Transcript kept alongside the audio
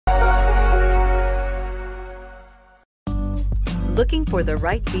Looking for the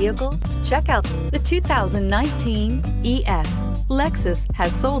right vehicle? Check out the 2019 ES. Lexus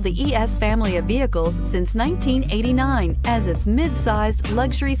has sold the ES family of vehicles since 1989 as its mid-sized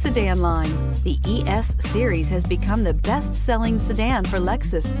luxury sedan line. The ES series has become the best-selling sedan for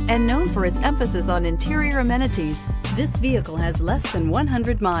Lexus and known for its emphasis on interior amenities. This vehicle has less than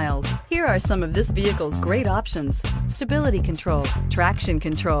 100 miles. Here are some of this vehicle's great options: stability control, traction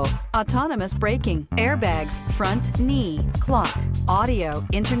control, autonomous braking, airbags, front knee, clock, audio,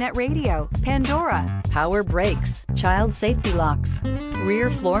 internet radio, Pandora, power brakes, child safety locks, rear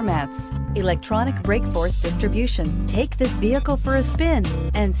floor mats, electronic brake force distribution. Take this vehicle for a spin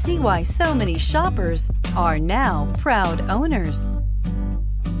and see why so many shoppers are now proud owners.